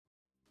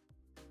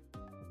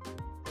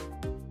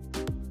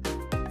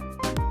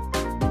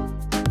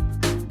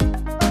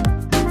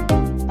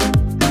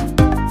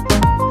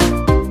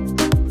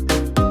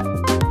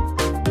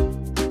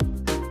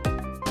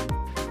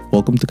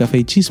Welcome to Café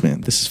y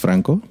Chisme. This is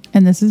Franco.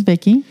 And this is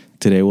Vikki.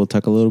 Today we'll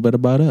talk a little bit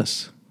about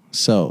us.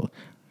 So,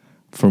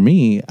 for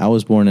me, I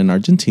was born in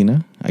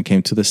Argentina. I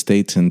came to the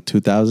States in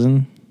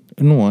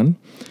 2001.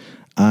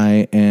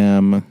 I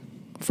am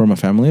from a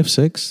family of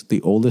 6, the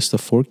oldest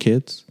of 4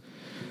 kids.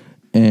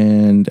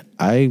 And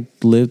I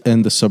lived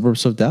in the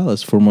suburbs of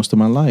Dallas for most of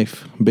my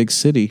life, big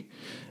city.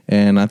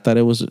 And I thought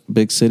it was a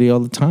big city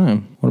all the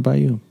time. What about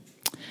you?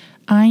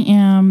 I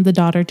am the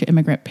daughter to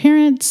immigrant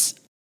parents.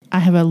 I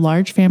have a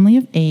large family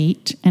of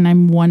 8, and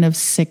I'm one of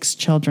 6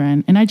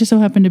 children. And I just so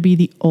happen to be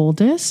the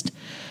oldest.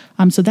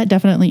 So that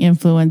definitely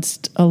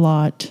influenced a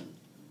lot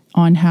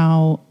on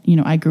how,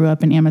 I grew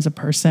up and am as a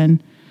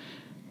person.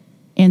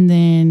 And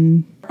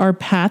then our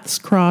paths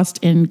crossed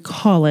in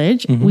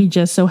college. Mm-hmm. We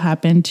just so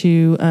happened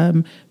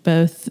to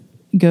both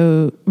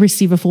go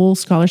receive a full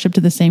scholarship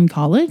to the same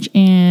college.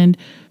 And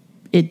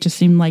it just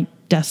seemed like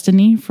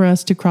destiny for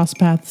us to cross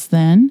paths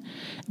then.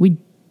 We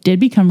did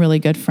become really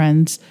good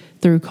friends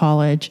through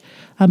college.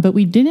 But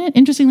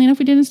interestingly enough,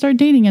 we didn't start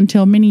dating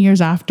until many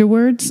years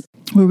afterwards,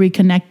 where we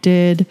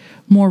connected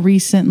more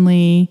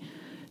recently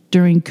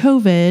during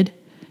COVID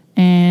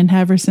and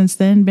have ever since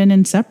then been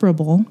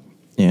inseparable.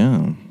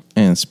 Yeah.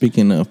 And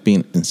speaking of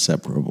being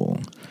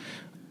inseparable,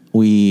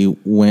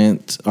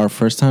 our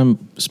first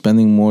time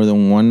spending more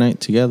than one night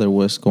together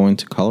was going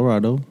to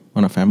Colorado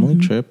on a family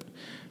trip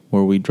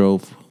where we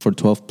drove for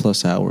 12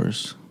 plus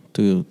hours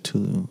to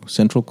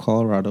central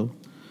Colorado.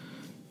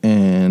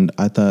 And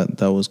I thought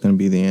that was going to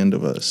be the end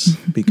of us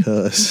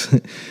because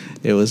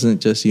it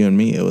wasn't just you and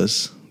me. It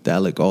was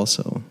Dalek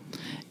also.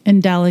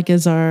 And Dalek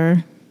is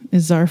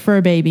our fur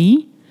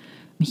baby.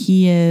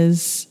 He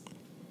is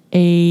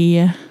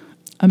a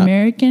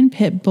American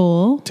Pit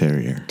Bull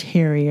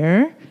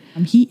Terrier.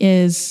 He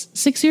is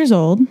 6 years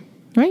old,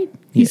 right?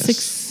 He's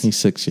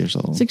 6 years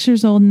old. 6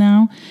 years old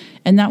now.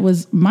 And that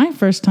was my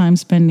first time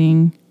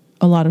spending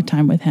a lot of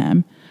time with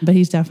him. But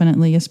he's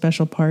definitely a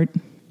special part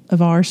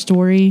of our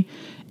story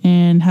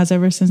and has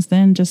ever since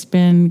then just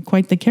been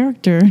quite the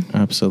character.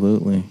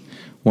 Absolutely.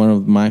 One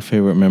of my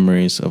favorite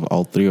memories of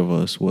all 3 of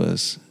us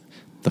was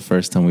the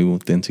first time we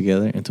moved in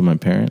together into my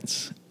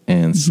parents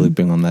and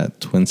sleeping on that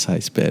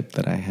twin-size bed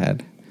that I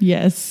had.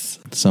 Yes.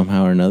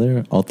 Somehow or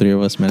another, all 3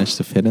 of us managed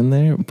to fit in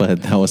there,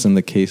 but that wasn't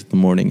the case the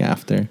morning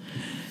after.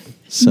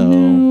 So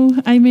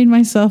no, I made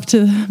myself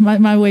to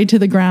my way to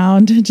the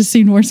ground. It just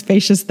seemed more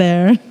spacious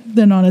there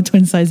than on a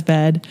twin-size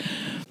bed.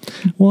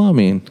 Well, I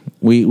mean,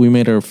 we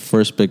made our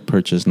first big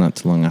purchase not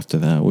too long after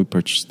that. We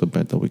purchased the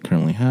bed that we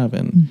currently have,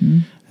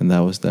 and that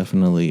was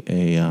definitely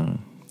a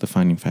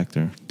defining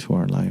factor to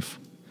our life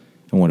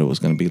and what it was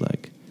going to be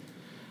like.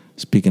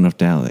 Speaking of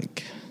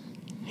Dalek,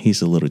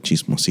 he's a little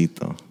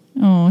chismosito.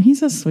 Oh,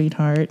 he's a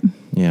sweetheart.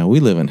 Yeah, we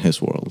live in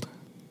his world.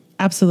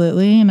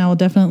 Absolutely, and I will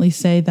definitely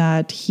say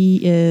that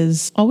he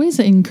is always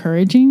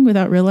encouraging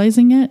without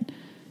realizing it.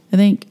 I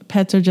think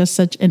pets are just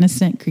such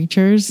innocent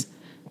creatures.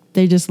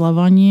 They just love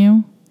on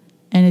you.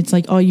 And it's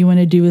like all you want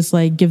to do is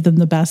like give them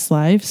the best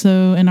life.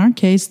 So in our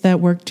case,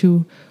 that worked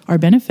to our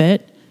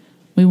benefit.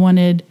 We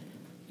wanted,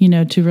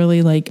 to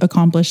really like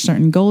accomplish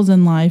certain goals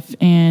in life.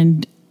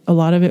 And a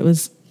lot of it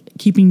was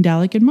keeping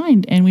Dalek in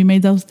mind. And we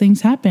made those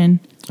things happen.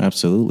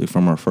 Absolutely.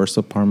 From our first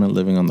apartment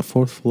living on the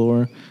 4th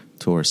floor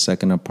to our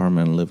second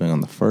apartment living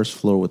on the 1st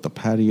floor with a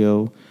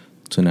patio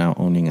to now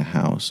owning a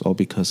house, all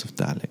because of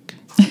Dalek.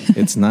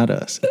 It's not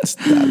us. It's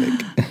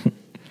Dalek.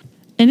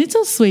 And it's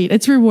so sweet.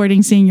 It's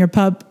rewarding seeing your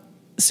pup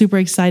super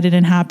excited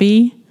and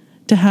happy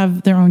to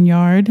have their own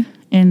yard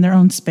and their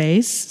own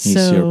space.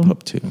 He's your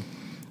pup too.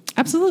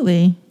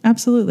 Absolutely.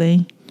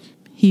 Absolutely.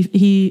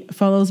 He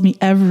follows me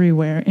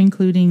everywhere,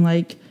 including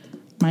like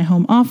my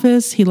home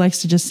office. He likes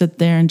to just sit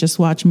there and just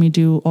watch me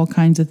do all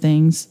kinds of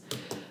things,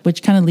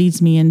 which kind of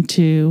leads me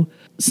into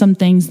some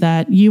things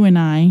that you and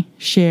I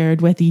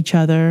shared with each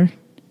other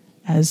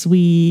as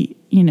we,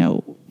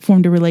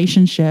 formed a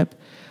relationship.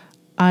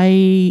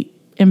 I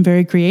am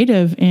very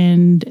creative,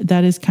 and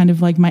that is kind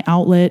of like my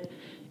outlet.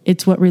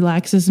 It's what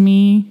relaxes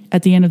me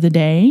at the end of the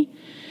day.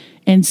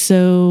 And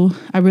so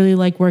I really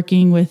like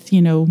working with,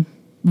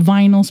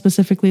 vinyl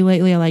specifically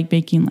lately. I like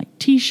making like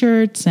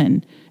t-shirts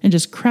and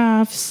just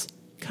crafts,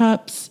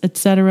 cups,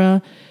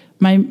 etc.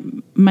 My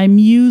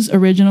muse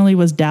originally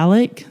was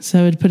Dalek,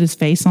 so I'd put his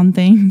face on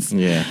things.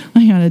 Yeah.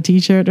 Like on a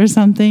t-shirt or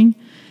something.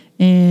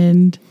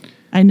 And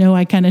I know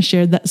I kind of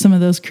shared some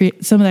of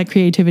that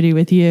creativity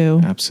with you.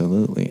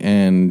 Absolutely.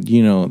 And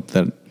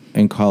that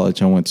in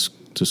college I went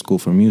to school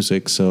for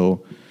music,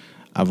 so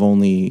I've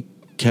only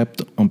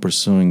kept on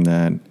pursuing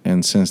that.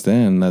 And since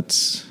then,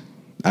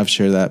 I've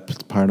shared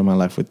that part of my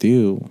life with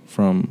you,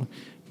 from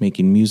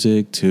making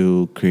music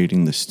to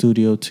creating the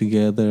studio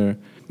together.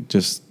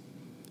 Just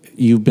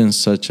you've been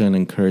such an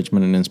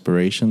encouragement and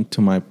inspiration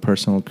to my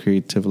personal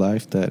creative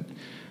life that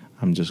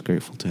I'm just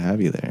grateful to have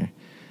you there.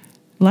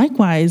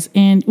 Likewise.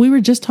 And we were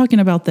just talking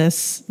about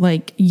this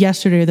like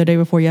yesterday or the day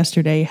before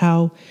yesterday,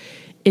 how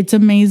it's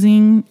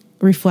amazing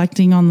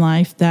reflecting on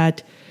life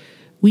that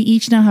we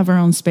each now have our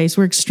own space.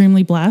 We're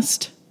extremely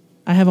blessed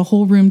I have a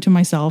whole room to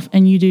myself,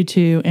 and you do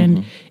too.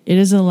 And it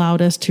has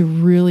allowed us to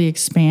really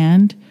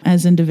expand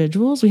as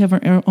individuals. We have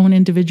our own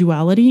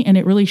individuality, and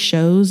it really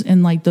shows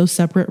in like those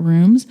separate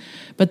rooms.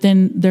 But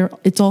then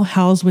it's all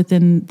housed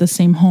within the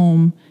same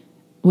home,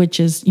 which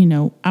is, you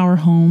know, our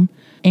home.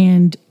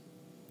 And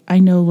I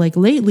know like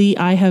lately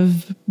I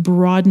have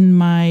broadened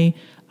my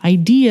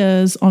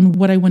ideas on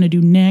what I want to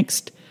do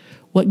next,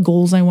 what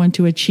goals I want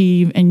to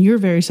achieve. And you're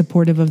very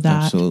supportive of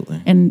that.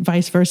 Absolutely. And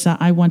vice versa.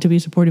 I want to be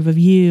supportive of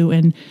you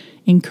and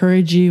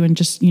encourage you, and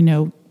just, you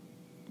know,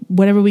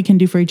 whatever we can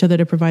do for each other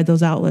to provide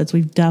those outlets.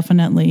 We've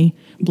definitely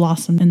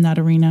blossomed in that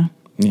arena.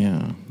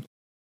 Yeah.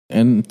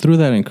 And through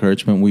that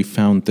encouragement, we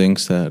found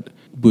things that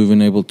we've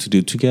been able to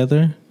do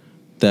together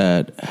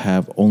that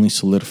have only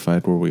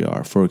solidified where we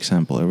are. For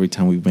example, every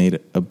time we've made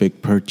a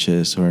big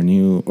purchase or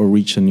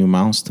reached a new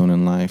milestone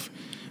in life,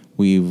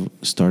 we've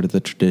started the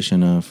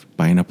tradition of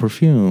buying a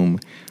perfume.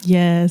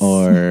 Yes.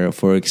 Or,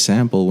 for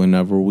example,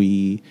 whenever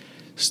we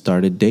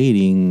started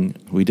dating,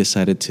 we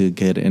decided to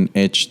get an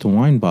etched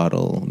wine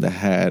bottle that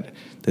had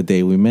the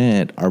day we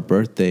met, our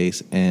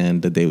birthdays,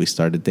 and the day we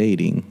started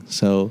dating.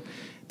 So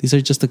these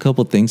are just a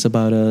couple things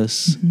about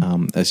us.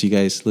 As you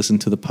guys listen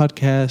to the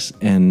podcast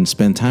and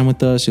spend time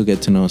with us, you'll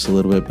get to know us a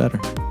little bit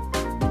better.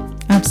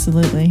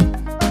 Absolutely.